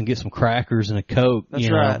clubhouse and get some crackers and a Coke. That's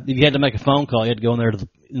right. If you had to make a phone call, you had to go in there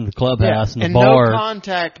in the clubhouse and the and bar. no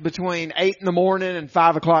contact between 8 in the morning and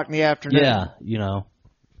 5 o'clock in the afternoon. Yeah,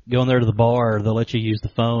 go in there to the bar, they'll let you use the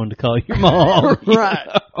phone to call your mom. Right.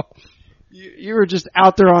 You were just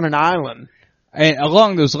out there on an island. And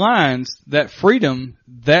along those lines, that freedom,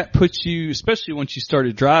 that puts you, especially once you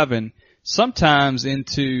started driving, sometimes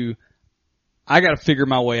into, I got to figure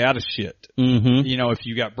my way out of shit. Mm-hmm. If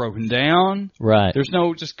you got broken down, right? There's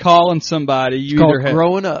no just calling somebody. It's called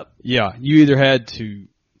growing up. Yeah, you either had to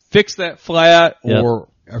fix that flat, or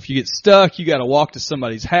if you get stuck, you got to walk to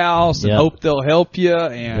somebody's house and hope they'll help you,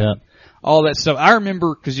 and all that stuff. I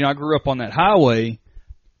remember because I grew up on that highway.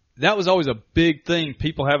 That was always a big thing.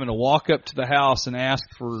 People having to walk up to the house and ask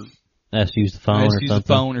to use the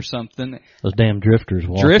phone or something. Those damn drifters.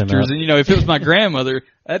 And if it was my grandmother,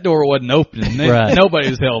 that door wasn't opening. Right. Nobody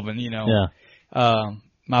was helping.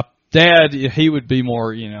 My dad, he would be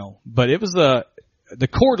more. But it was the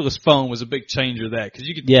cordless phone was a big changer of that because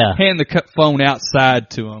you could hand the phone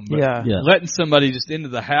outside to them. But letting somebody just into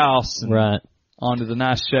the house and onto the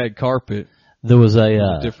nice shag carpet. There was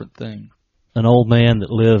a different thing. An old man that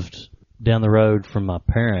lived down the road from my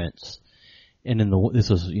parents, and this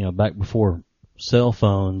was back before cell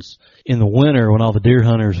phones. In the winter, when all the deer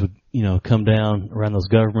hunters would come down around those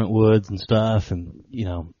government woods and stuff, and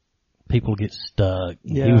people get stuck.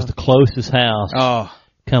 Yeah. He was the closest house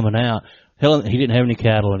coming out. Hell, he didn't have any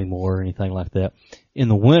cattle anymore or anything like that. In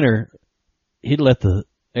the winter, he'd let the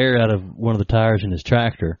air out of one of the tires in his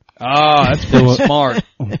tractor. Oh, that's pretty smart.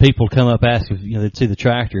 When people come up asking, they'd see the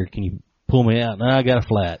tractor, can you pull me out? No, I got a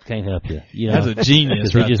flat. Can't help you. That's a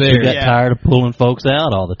genius right there. He got tired of pulling folks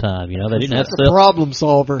out all the time. They didn't have a problem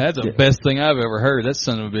solver. That's the best thing I've ever heard. That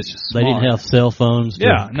son of a bitch is smart. They didn't have cell phones to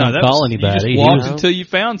call anybody. You just walked until you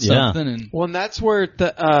found something. And that's where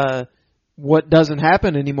what doesn't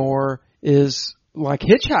happen anymore is like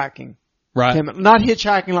hitchhiking. Right. Not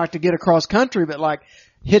hitchhiking like to get across country, but like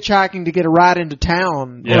hitchhiking to get a ride into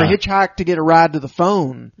town or hitchhike to get a ride to the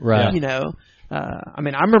phone. Right. I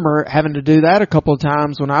remember having to do that a couple of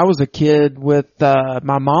times when I was a kid with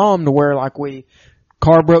my mom, to where like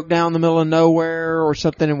car broke down in the middle of nowhere or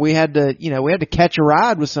something, and we had to catch a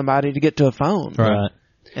ride with somebody to get to a phone. Right.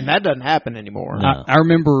 And that doesn't happen anymore. No. I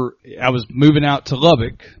remember I was moving out to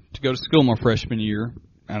Lubbock to go to school my freshman year,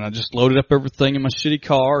 and I just loaded up everything in my shitty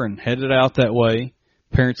car and headed out that way.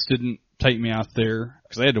 Parents didn't take me out there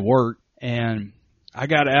because they had to work, and I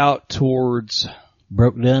got out towards...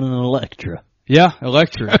 Broke down an Electra. Yeah,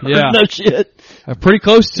 Electra. Yeah. No shit. Pretty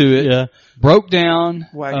close to it. Yeah. Broke down.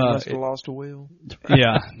 Wagon must have lost a wheel.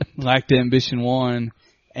 Yeah. Lacked Ambition 1.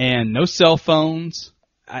 And no cell phones.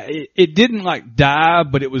 It didn't die,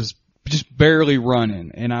 but it was just barely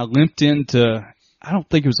running. And I limped into, I don't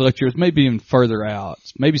think it was Electra. It was maybe even further out.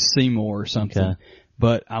 Maybe Seymour or something. Okay.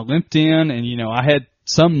 But I limped in, and I had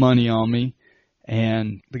some money on me.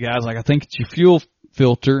 And the guy's like, I think it's your fuel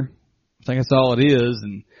filter. I think that's all it is.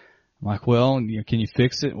 And I'm like, well, can you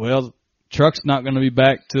fix it? Well, the truck's not going to be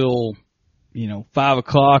back till, 5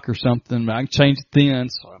 o'clock or something, but I can change it then.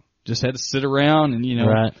 So I just had to sit around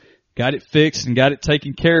and, got it fixed and got it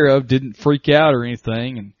taken care of. Didn't freak out or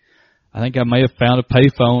anything. And I think I may have found a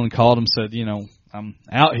payphone and called him and said, I'm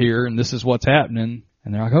out here and this is what's happening.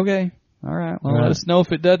 And they're like, okay, all right, well, let us know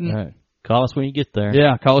if it doesn't. All right. Call us when you get there.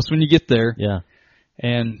 Yeah, call us when you get there. Yeah.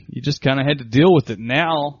 And you just kind of had to deal with it.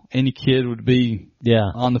 Now, any kid would be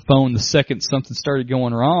on the phone the second something started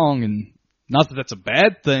going wrong, and not that that's a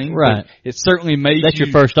bad thing, right? But it certainly made that's your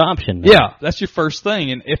first option. Now. Yeah, that's your first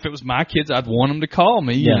thing. And if it was my kids, I'd want them to call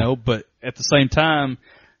me, you know. But at the same time,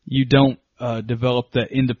 you don't develop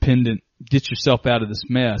that independent. Get yourself out of this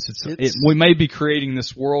mess. We may be creating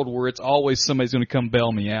this world where it's always somebody's going to come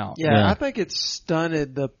bail me out. Yeah, I think it's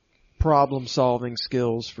stunted the problem-solving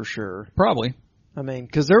skills for sure. Probably. I mean,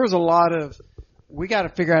 because there was a lot of, we got to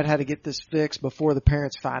figure out how to get this fixed before the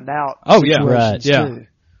parents find out. Oh, yeah, right. Yeah. Too.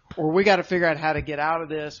 Or we got to figure out how to get out of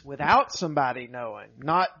this without somebody knowing.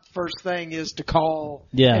 Not first thing is to call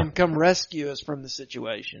and come rescue us from the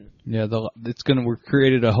situation. Yeah, we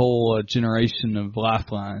created a whole generation of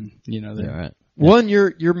lifeline. You know, right. One,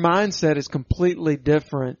 your mindset is completely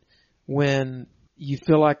different when you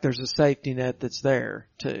feel like there's a safety net that's there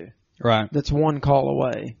too. Right. That's one call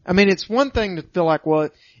away. I mean, it's one thing to feel like, well,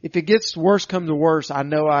 if it gets worse come to worse, I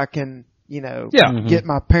know I can, get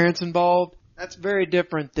my parents involved. That's very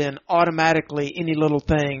different than automatically any little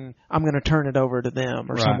thing, I'm going to turn it over to them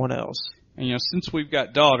or someone else. And, since we've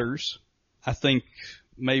got daughters, I think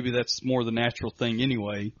maybe that's more the natural thing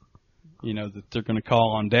anyway, that they're going to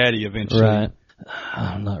call on daddy eventually. Right.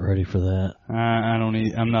 I'm not ready for that.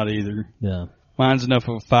 I'm not either. Yeah. Mine's enough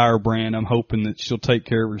of a firebrand. I'm hoping that she'll take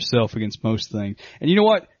care of herself against most things. And you know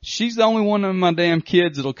what? She's the only one of my damn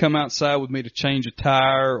kids that'll come outside with me to change a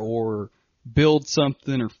tire or build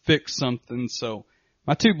something or fix something. So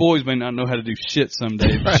my two boys may not know how to do shit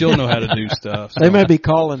someday, but she'll know how to do stuff. So. They may be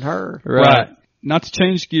calling her. Right. Not to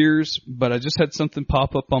change gears, but I just had something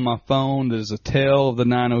pop up on my phone that is a tale of the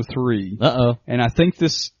 903. Uh-oh. And I think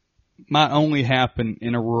this might only happen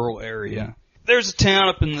in a rural area. There's a town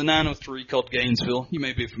up in the 903 called Gainesville. You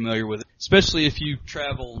may be familiar with it, especially if you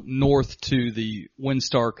travel north to the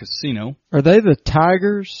WinStar Casino. Are they the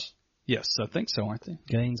Tigers? Yes, I think so, aren't they?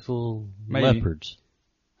 Gainesville Maybe. Leopards.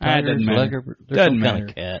 Doesn't matter. Doesn't matter. Kind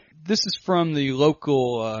of cat. This is from the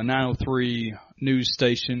local 903 news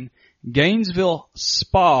station. Gainesville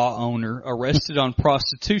spa owner arrested on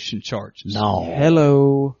prostitution charges. No.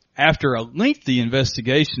 Hello. After a lengthy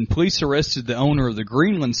investigation, police arrested the owner of the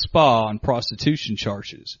Greenland Spa on prostitution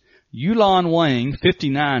charges. Yulan Wang,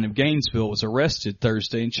 59, of Gainesville, was arrested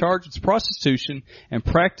Thursday and charged with prostitution and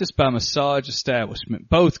practice by massage establishment,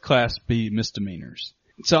 both Class B misdemeanors.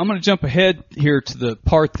 So I'm going to jump ahead here to the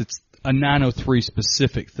part that's a 903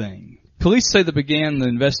 specific thing. Police say they began the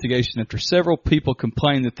investigation after several people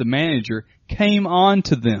complained that the manager came on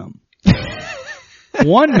to them.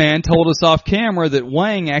 One man told us off camera that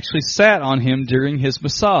Wang actually sat on him during his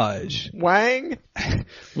massage. Wang?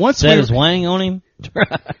 Sat his Wang on him?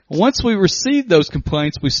 Once we received those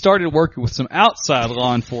complaints, we started working with some outside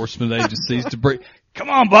law enforcement agencies to bring, come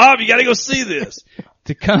on, Bob, you gotta go see this.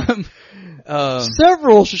 To come,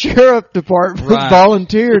 several sheriff departments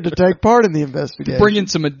volunteered to take part in the investigation. To bring in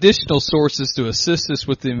some additional sources to assist us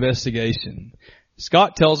with the investigation.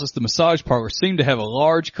 Scott tells us the massage parlor seemed to have a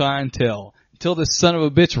large clientele until this son of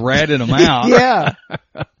a bitch ratted them out. Yeah.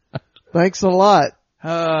 Thanks a lot.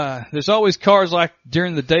 There's always cars like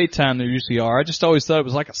during the daytime there usually are. I just always thought it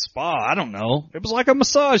was like a spa. I don't know. It was like a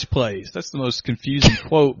massage place. That's the most confusing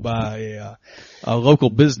quote by a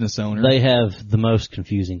local business owner. They have the most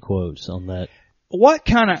confusing quotes on that. What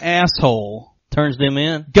kind of asshole turns them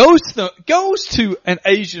in? Goes to an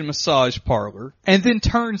Asian massage parlor and then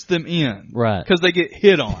turns them in. Right. Because they get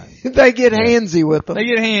hit on. They get handsy with them. They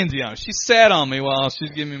get handsy on. She sat on me while she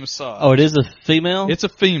was giving me a massage. Oh, it is a female? It's a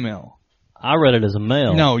female. I read it as a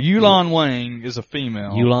male. No, Yulan Wang is a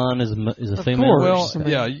female. Yulan is a female? Well,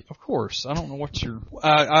 yeah, of course. I don't know what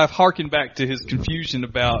I've harkened back to his confusion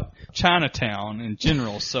about Chinatown in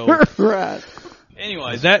general, so. Right.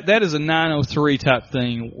 Anyway, that is a 903 type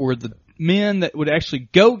thing where the men that would actually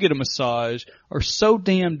go get a massage are so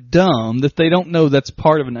damn dumb that they don't know that's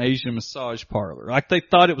part of an Asian massage parlor. Like they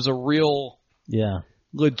thought it was a real,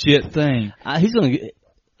 legit thing. I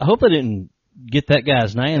hope they didn't get that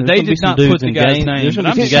guy's name. They did not put the guy's name. There's going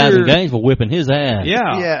to be some guys in Gainesville whipping his ass.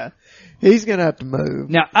 Yeah. Yeah. He's going to have to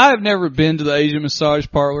move. Now, I have never been to the Asian massage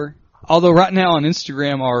parlor, although right now on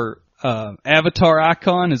Instagram our avatar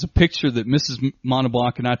icon is a picture that Mrs.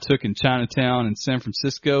 Monteblanc and I took in Chinatown in San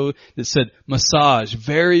Francisco that said, massage,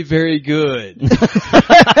 very, very good.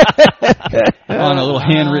 On a little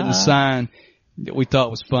handwritten sign that we thought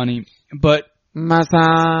was funny. But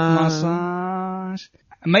massage.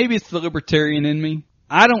 Maybe it's the libertarian in me.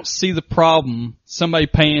 I don't see the problem somebody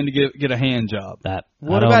paying to get a hand job.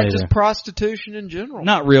 What about just prostitution in general?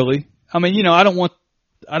 Not really. I mean, I don't want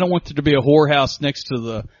I don't want there to be a whorehouse next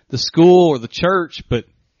to the school or the church, but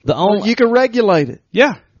you can regulate it.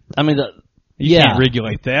 Yeah. I mean, you can't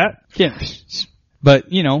regulate that. But,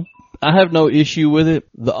 I have no issue with it.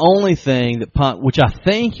 The only thing which I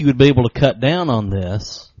think you would be able to cut down on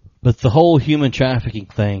this, but the whole human trafficking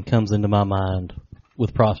thing comes into my mind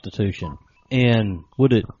with prostitution. And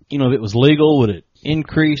would it, if it was legal, would it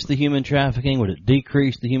increase the human trafficking? Would it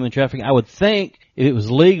decrease the human trafficking? I would think if it was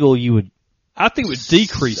legal, I think it would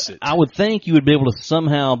decrease it. I would think you would be able to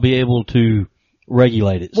somehow be able to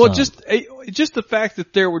regulate it. Well, just the fact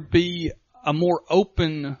that there would be a more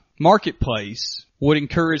open marketplace would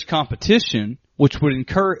encourage competition, which would in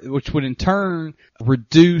turn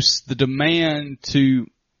reduce the demand to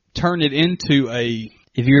turn it into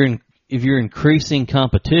if you're increasing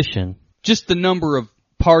competition, just the number of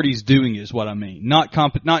parties doing it is what I mean. Not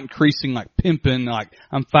increasing like pimping, like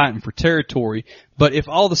I'm fighting for territory. But if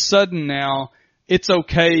all of a sudden now it's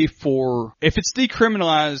okay if it's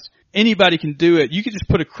decriminalized, anybody can do it. You could just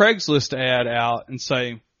put a Craigslist ad out and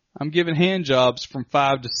say, I'm giving hand jobs from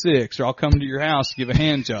 5 to 6, or I'll come to your house to give a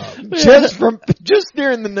hand job. just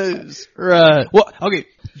during the news. Right. Well, okay.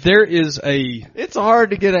 It's hard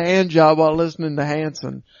to get a hand job while listening to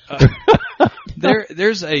Hanson.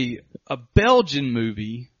 There's a Belgian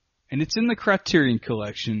movie, and it's in the Criterion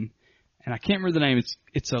Collection, and I can't remember the name.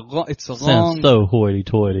 It's a long. Sounds so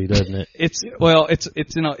hoity-toity, doesn't it? It's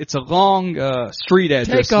a long street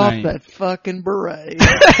address. Take off name. that fucking beret.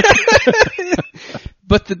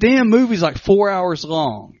 But the damn movie's like 4 hours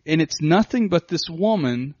long, and it's nothing but this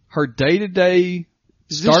woman, her day-to-day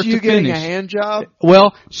start to finish. Is this you getting a hand job?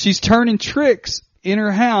 Well, she's turning tricks in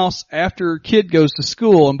her house after her kid goes to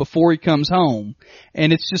school and before he comes home.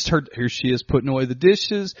 And it's just her, here she is putting away the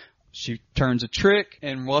dishes. She turns a trick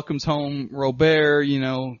and welcomes home Robert,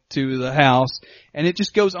 to the house. And it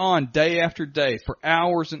just goes on day after day for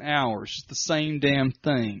hours and hours. Just the same damn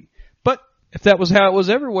thing. But if that was how it was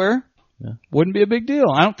everywhere, wouldn't be a big deal.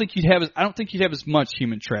 I don't think you'd have as much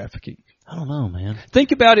human trafficking. I don't know, man.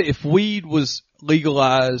 Think about it. If weed was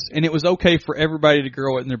legalized and it was okay for everybody to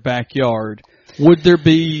grow it in their backyard, would there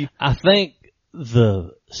be... I think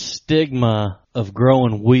the stigma of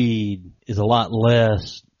growing weed is a lot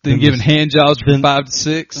less than giving hand jobs from 5 to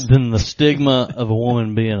 6? Than the stigma of a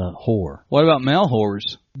woman being a whore. What about male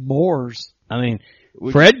whores? Moors. I mean...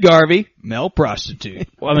 Fred Garvey, male prostitute.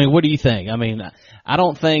 I mean, what do you think? I mean, I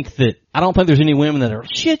don't think there's any women that are,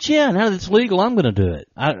 shit, yeah, now that it's legal, I'm going to do it.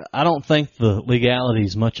 I don't think the legality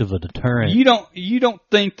is much of a deterrent. You don't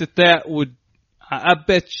think that would, I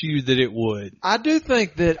bet you that it would. I do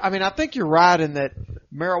think that, I think you're right in that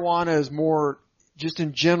marijuana is more, just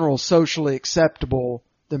in general, socially acceptable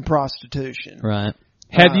than prostitution. Right.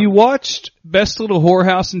 Have you watched Best Little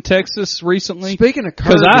Whorehouse in Texas recently? Speaking of Curvy.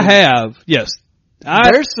 Because I have, yes.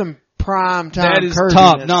 There's some prime time that is curviness.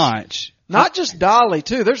 top notch. Not just Dolly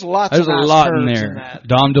too. There's lots There's of nice a lot curves in there. In that.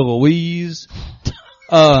 Dom DeLuise.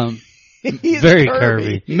 Very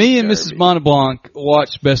curvy. Me and Mrs. Montblanc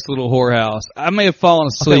watched Best Little Whorehouse. I may have fallen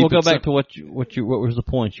asleep. Okay, we'll go back to what was the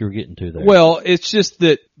point you were getting to there? Well, it's just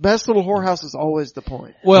that Best Little Whorehouse is always the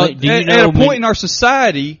point. Well, at a point in our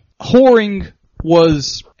society, whoring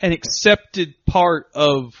was an accepted part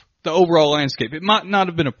of the overall landscape. It might not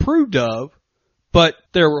have been approved of, but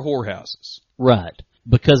there were whorehouses. Right.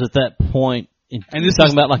 Because at that point, and this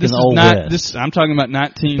talking about like in the Old West. I'm talking about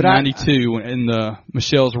 1992 in the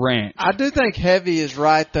Michelle's Ranch. I do think Heavy is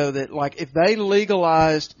right though that like if they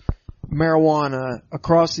legalized marijuana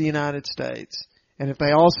across the United States and if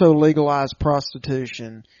they also legalized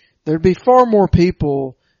prostitution, there'd be far more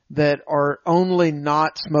people that are only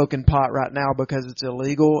not smoking pot right now because it's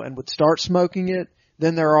illegal and would start smoking it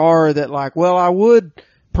than there are that like, well, I would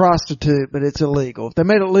prostitute, but it's illegal. If they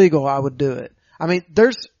made it legal, I would do it.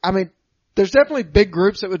 There's definitely big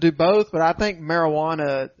groups that would do both, but I think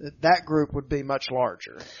marijuana, that group would be much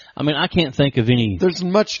larger. I can't think of any.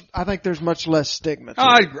 I think there's much less stigma.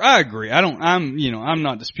 I agree. I'm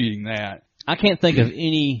not disputing that. I can't think of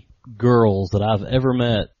any girls that I've ever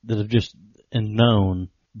met that have just known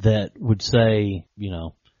that would say,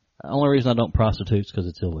 the only reason I don't prostitute is because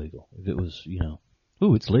it's illegal. If it was,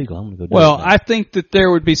 ooh, it's legal, I'm going to go do it. Well, I think that there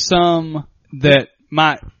would be some that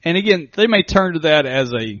might, and again, they may turn to that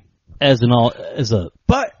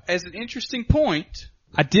but as an interesting point,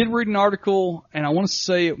 I did read an article, and I want to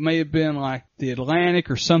say it may have been like the Atlantic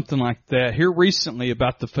or something like that here recently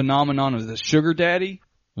about the phenomenon of the sugar daddy.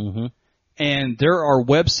 Mm-hmm. And there are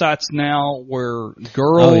websites now where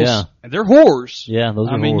girls, they're whores. Yeah, those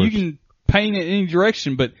are whores. You can paint it in any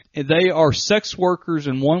direction, but they are sex workers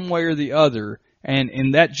in one way or the other, And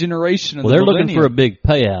in that generation of Well, they're looking for a big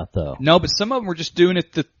payout, though. No, but some of them are just doing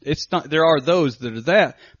it. It's not. There are those that are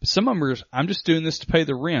that, but some of them are. I'm just doing this to pay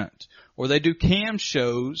the rent, or they do cam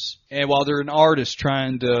shows, and while they're an artist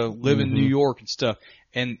trying to live in New York and stuff.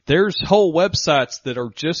 And there's whole websites that are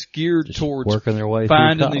just geared towards working their way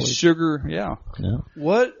finding through these sugar. Yeah.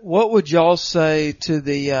 What would y'all say to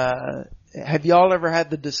the? Have y'all ever had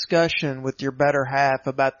the discussion with your better half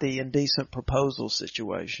about the indecent proposal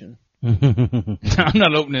situation? I'm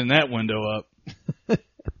not opening that window up.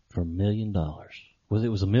 For $1 million. It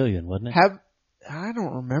was $1 million, wasn't it? I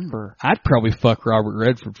don't remember. I'd probably fuck Robert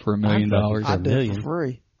Redford for $1 million. I'd do it for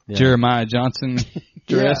free. Yeah. Jeremiah Johnson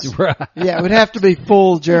dress. Yeah. Right. Yeah, it would have to be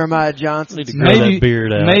full Jeremiah Johnson. Need to grow that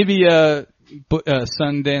beard out. Maybe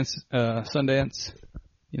Sundance.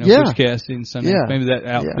 Butch Cassidy and Sundance. Yeah. Maybe that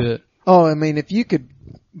outfit. Yeah. Oh, I mean, if you could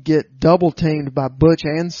get double teamed by Butch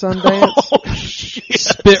and Sundance,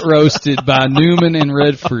 spit roasted by Newman and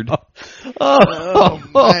Redford. Oh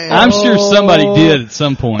man! I'm sure somebody did at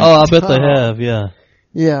some point. Oh, I bet they have. Yeah.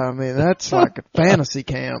 Yeah, I mean that's like a fantasy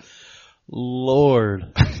camp.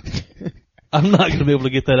 Lord. I'm not going to be able to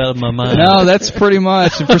get that out of my mind. No, that's pretty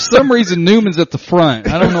much. And for some reason, Newman's at the front.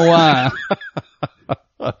 I don't know why.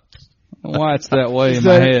 Why it's that way in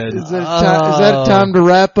my head. Is that time to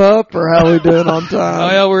wrap up, or how are we doing on time?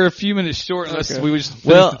 Oh, yeah, we're a few minutes short. Unless we just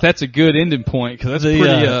think that's a good ending point, because that's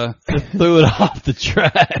pretty, threw it off the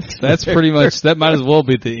track. That's pretty much, that might as well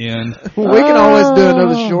be the end. We can always do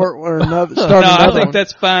another short one or another. I think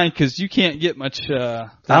that's fine, because you can't get much, I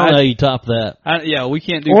don't know how you top that. We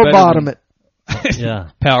can't do or better bottom it.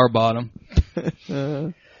 Yeah. Power bottom.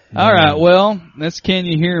 All right, well, that's Can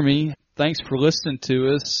You Hear Me? Thanks for listening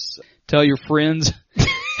to us. Tell your friends.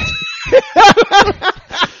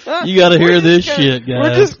 You got to hear this shit, guys.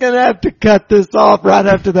 We're just going to have to cut this off right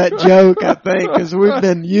after that joke, I think, because we've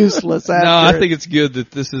been useless after No, I think it's good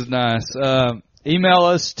that this is nice. Email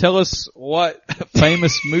us. Tell us what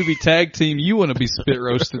famous movie tag team you want to be spit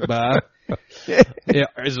roasted by. Yeah,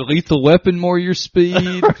 is Lethal Weapon more your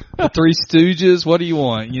speed? The Three Stooges? What do you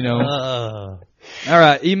want? All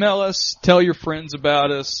right, email us. Tell your friends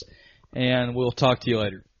about us, and we'll talk to you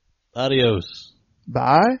later. Adios.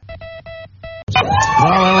 Bye. Well,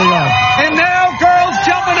 there we go. And now girls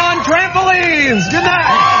jumping on trampolines. Good night.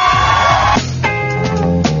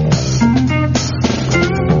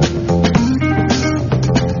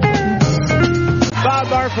 Bob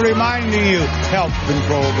Barker reminding you, help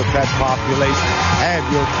control the pet population. Have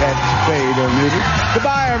your pets spayed or neutered.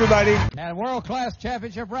 Goodbye, everybody. And world-class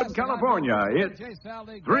championship wrestling. California, it's Three's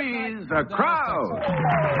a Crowd.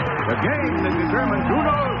 The game that determines who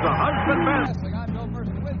knows the husband best.